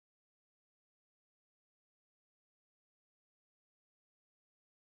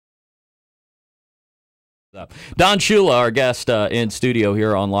Don Shula, our guest in studio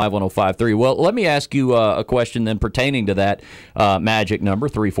here on Live 105.3. Well, let me ask you a question then pertaining to that magic number,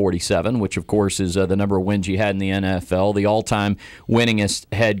 347, which, of course, is the number of wins you had in the NFL, the all-time winningest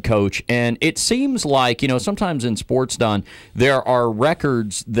head coach. And it seems like, sometimes in sports, Don, there are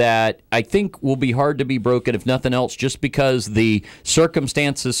records that I think will be hard to be broken, if nothing else, just because the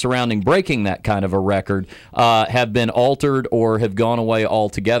circumstances surrounding breaking that kind of a record have been altered or have gone away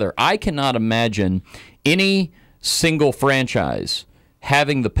altogether. I cannot imagine any single franchise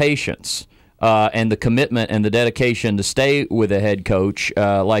having the patience and the commitment and the dedication to stay with a head coach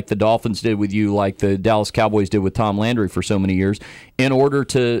like the Dolphins did with you, like the Dallas Cowboys did with Tom Landry for so many years, in order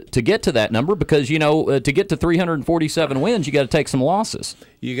to get to that number. Because, to get to 347 wins, you got to take some losses.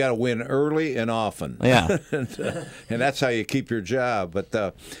 You got to win early and often. Yeah. and that's how you keep your job.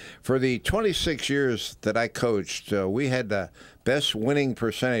 But for the 26 years that I coached, we had the best winning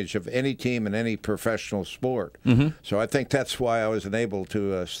percentage of any team in any professional sport. Mm-hmm. So I think that's why I was able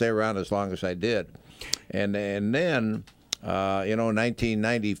to stay around as long as I did. And then,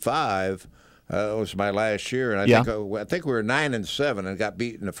 1995 was my last year, and I think we were 9-7 and got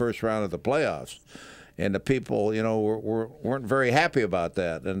beat in the first round of the playoffs. And the people, weren't very happy about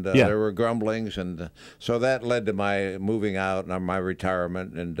that, and there were grumblings, and so that led to my moving out and my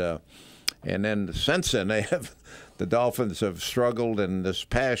retirement. And then since then, the Dolphins have struggled, and this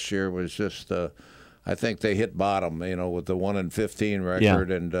past year was just, I think they hit bottom, with the 1-15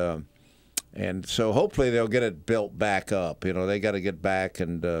 record, and so hopefully they'll get it built back up. They got to get back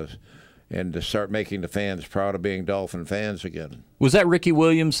and to start making the fans proud of being Dolphin fans again. Was that Ricky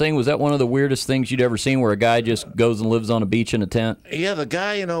Williams thing? Was that one of the weirdest things you'd ever seen, where a guy just goes and lives on a beach in a tent? Yeah, the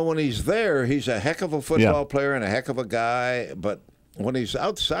guy, when he's there, he's a heck of a football player and a heck of a guy, but when he's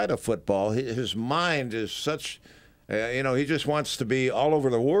outside of football, his mind is such, he just wants to be all over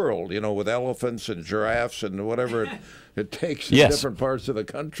the world, with elephants and giraffes and whatever it takes in different parts of the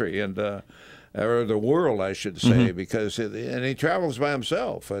country and or the world, I should say, because and he travels by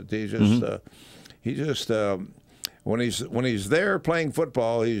himself. He just when he's there playing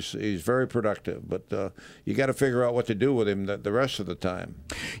football, he's very productive. But you got to figure out what to do with him the rest of the time.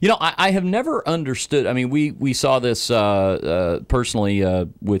 I have never understood. I mean, we saw this personally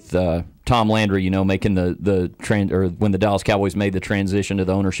with Tom Landry, making when the Dallas Cowboys made the transition to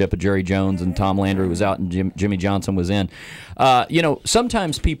the ownership of Jerry Jones and Tom Landry was out and Jimmy Johnson was in.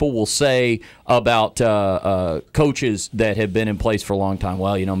 Sometimes people will say about coaches that have been in place for a long time,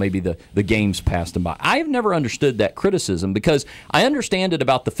 well, maybe the game's passed them by. I have never understood that criticism, because I understand it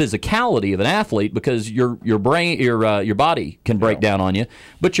about the physicality of an athlete, because your body can break down on you,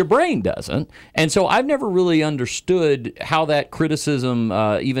 but your brain doesn't. And so I've never really understood how that criticism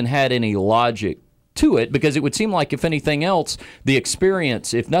even had any logic to it, because it would seem like, if anything else, the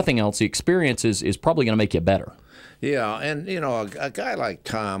experience, if nothing else, the experience is probably going to make you better. Yeah, and a guy like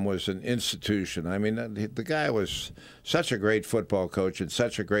Tom was an institution. I mean, the guy was such a great football coach and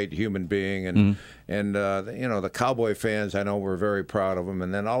such a great human being, and the Cowboy fans, I know, were very proud of him.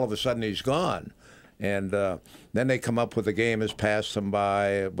 And then all of a sudden he's gone, and then they come up with the game has passed them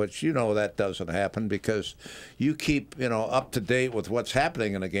by, but that doesn't happen, because you keep up to date with what's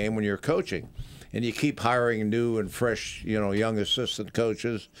happening in a game when you're coaching. And you keep hiring new and fresh, young assistant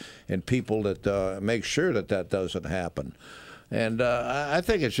coaches and people that make sure that doesn't happen. And I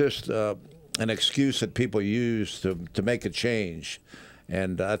think it's just an excuse that people use to make a change.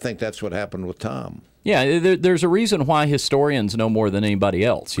 And I think that's what happened with Tom. Yeah, there's a reason why historians know more than anybody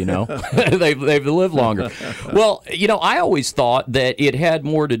else, They've lived longer. Well, I always thought that it had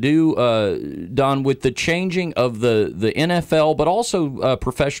more to do, Don, with the changing of the NFL, but also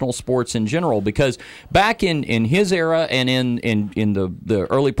professional sports in general, because back in his era and in the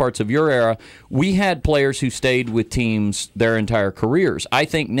early parts of your era, we had players who stayed with teams their entire careers. I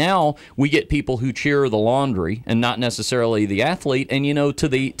think now we get people who cheer the laundry and not necessarily the athlete, and to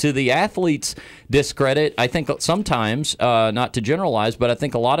the athlete's discredit, I think sometimes, not to generalize, but I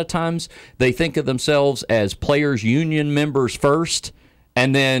think a lot of times they think of themselves as players' union members first,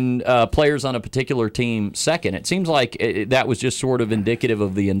 and then players on a particular team second. It seems like that was just sort of indicative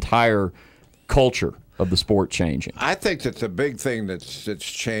of the entire culture of the sport changing. I think that the big thing that's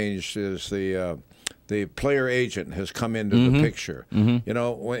changed is the player agent has come into the picture.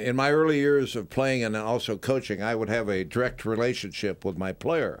 In my early years of playing and also coaching, I would have a direct relationship with my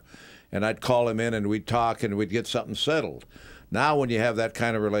player. And I'd call him in and we'd talk and we'd get something settled. Now when you have that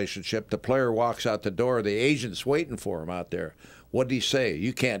kind of relationship, the player walks out the door, the agent's waiting for him out there. What did he say?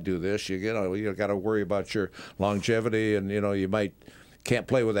 You can't do this. You got to worry about your longevity, and you can't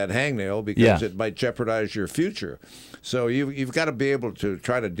play with that hangnail because it might jeopardize your future. So you've got to be able to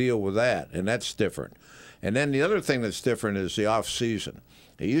try to deal with that, and that's different. And then the other thing that's different is the off season.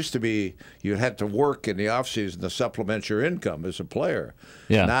 It used to be you had to work in the off season to supplement your income as a player.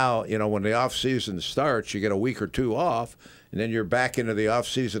 Yeah. Now, when the off season starts, you get a week or two off, and then you're back into the off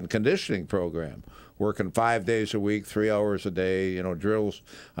season conditioning program, working 5 days a week, 3 hours a day, drills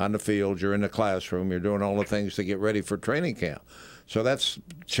on the field, you're in the classroom, you're doing all the things to get ready for training camp. So that's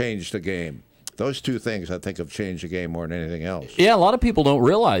changed the game. Those two things, I think, have changed the game more than anything else. Yeah, a lot of people don't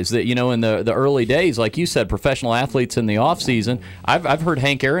realize that, in the early days, like you said, professional athletes in the offseason. I've heard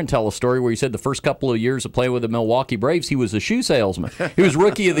Hank Aaron tell a story where he said the first couple of years of playing with the Milwaukee Braves, he was a shoe salesman. He was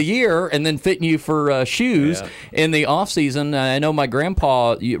Rookie of the Year and then fitting you for shoes in the offseason. I know my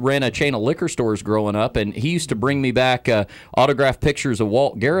grandpa ran a chain of liquor stores growing up, and he used to bring me back autographed pictures of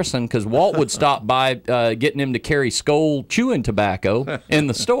Walt Garrison because Walt would stop by getting him to carry Skoal chewing tobacco in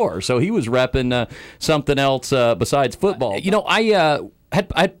the store. So he was repping something else besides football. I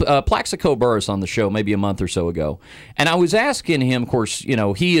had Plaxico Burress on the show maybe a month or so ago, and I was asking him, of course,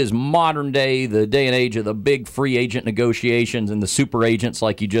 he is modern day, the day and age of the big free agent negotiations and the super agents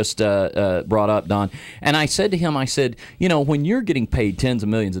like you just brought up, Don. And I said to him, when you're getting paid tens of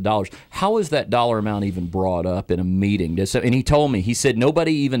millions of dollars, how is that dollar amount even brought up in a meeting? And he told me, he said,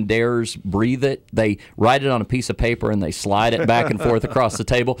 nobody even dares breathe it. They write it on a piece of paper and they slide it back and forth across the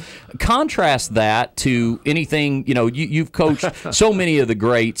table. Contrast that to anything, you've coached so many of the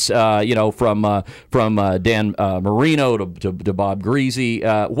greats, from Dan Marino to Bob Greasy.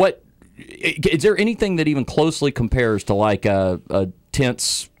 What is there anything that even closely compares to like a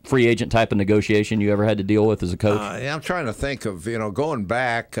tense free agent type of negotiation you ever had to deal with as a coach? I'm trying to think of going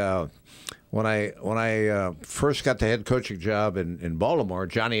back. When I first got the head coaching job in Baltimore,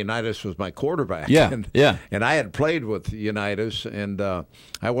 Johnny Unitas was my quarterback. And I had played with Unitas, and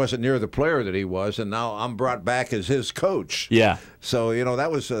I wasn't near the player that he was, and now I'm brought back as his coach. Yeah. So that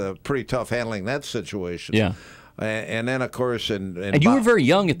was pretty tough handling that situation. Yeah. And then, of course, and you were very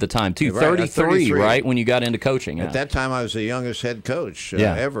young at the time, too, right, 33, right, when you got into coaching. At that time, I was the youngest head coach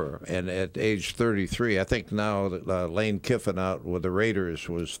ever, and at age 33. I think now Lane Kiffin out with the Raiders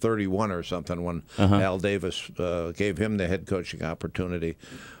was 31 or something when Al Davis gave him the head coaching opportunity.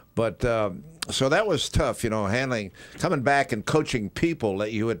 But so that was tough, coming back and coaching people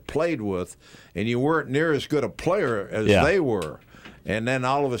that you had played with, and you weren't near as good a player as they were. And then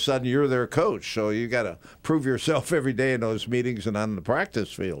all of a sudden you're their coach, so you got to prove yourself every day in those meetings and on the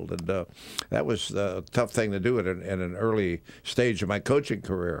practice field. And that was a tough thing to do at an early stage of my coaching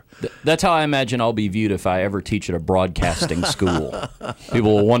career. That's how I imagine I'll be viewed if I ever teach at a broadcasting school.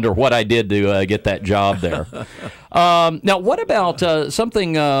 People will wonder what I did to get that job there. Now, what about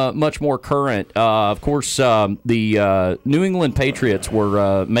something much more current? Of course, the New England Patriots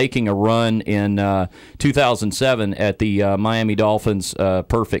were making a run in 2007 at the Miami Dolphins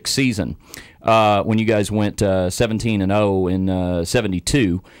perfect season. When you guys went 17-0 in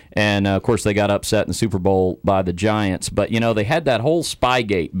 72. And, of course, they got upset in the Super Bowl by the Giants. But, they had that whole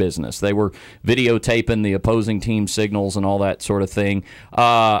Spygate business. They were videotaping the opposing team signals and all that sort of thing.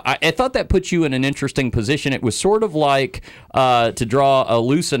 I thought that put you in an interesting position. It was sort of like, to draw a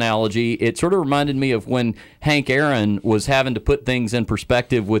loose analogy, it sort of reminded me of when Hank Aaron was having to put things in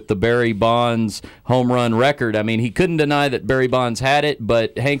perspective with the Barry Bonds home run record. I mean, he couldn't deny that Barry Bonds had it,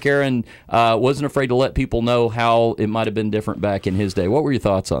 but Hank Aaron wasn't afraid to let people know how it might have been different back in his day. What were your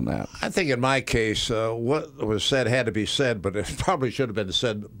thoughts on that? I think in my case, what was said had to be said, but it probably should have been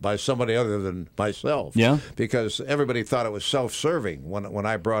said by somebody other than myself. Yeah. Because everybody thought it was self-serving when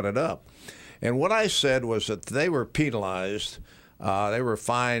I brought it up. And what I said was that they were penalized. They were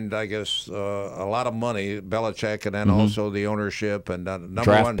fined, I guess, a lot of money, Belichick, and then also the ownership, and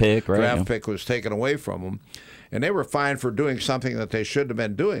draft pick was taken away from them. And they were fined for doing something that they shouldn't have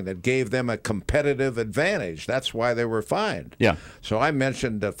been doing that gave them a competitive advantage. That's why they were fined. Yeah. So I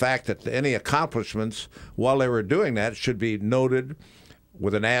mentioned the fact that any accomplishments while they were doing that should be noted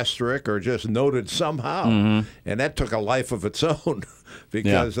with an asterisk or just noted somehow. And that took a life of its own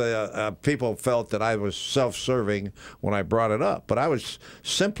because people felt that I was self-serving when I brought it up. But I was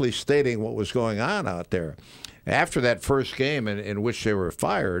simply stating what was going on out there. After that first game in which they were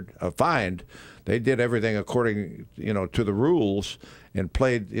fined, they did everything according, to the rules and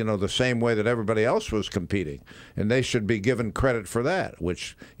played, the same way that everybody else was competing. And they should be given credit for that,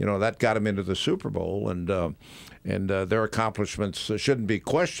 which, that got them into the Super Bowl. And their accomplishments shouldn't be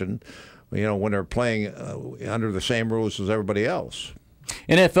questioned, when they're playing under the same rules as everybody else.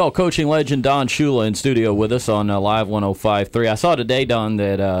 NFL coaching legend Don Shula in studio with us on Live 105.3. I saw today, Don,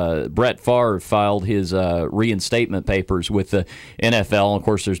 that Brett Favre filed his reinstatement papers with the NFL. Of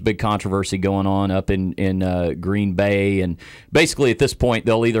course, there's big controversy going on up in Green Bay, and basically at this point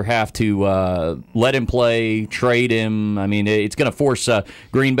they'll either have to let him play, trade him. I mean, it's going to force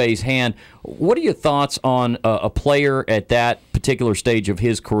Green Bay's hand. What are your thoughts on a player at that particular stage of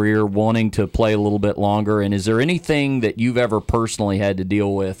his career wanting to play a little bit longer? And is there anything that you've ever personally had to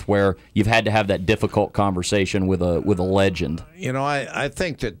deal with where you've had to have that difficult conversation with a legend? You know, I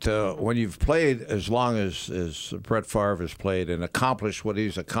think that when you've played as long as Brett Favre has played and accomplished what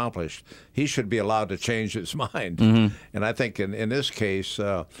he's accomplished, he should be allowed to change his mind. Mm-hmm. And I think in this case,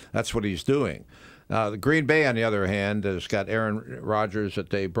 that's what he's doing. The Green Bay, on the other hand, has got Aaron Rodgers that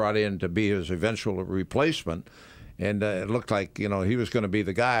they brought in to be his eventual replacement, and it looked like he was going to be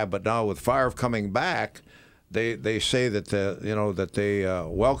the guy. But now with Favre coming back, they say that they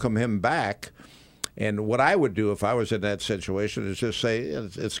welcome him back. And what I would do if I was in that situation is just say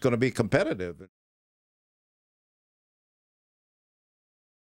it's going to be competitive.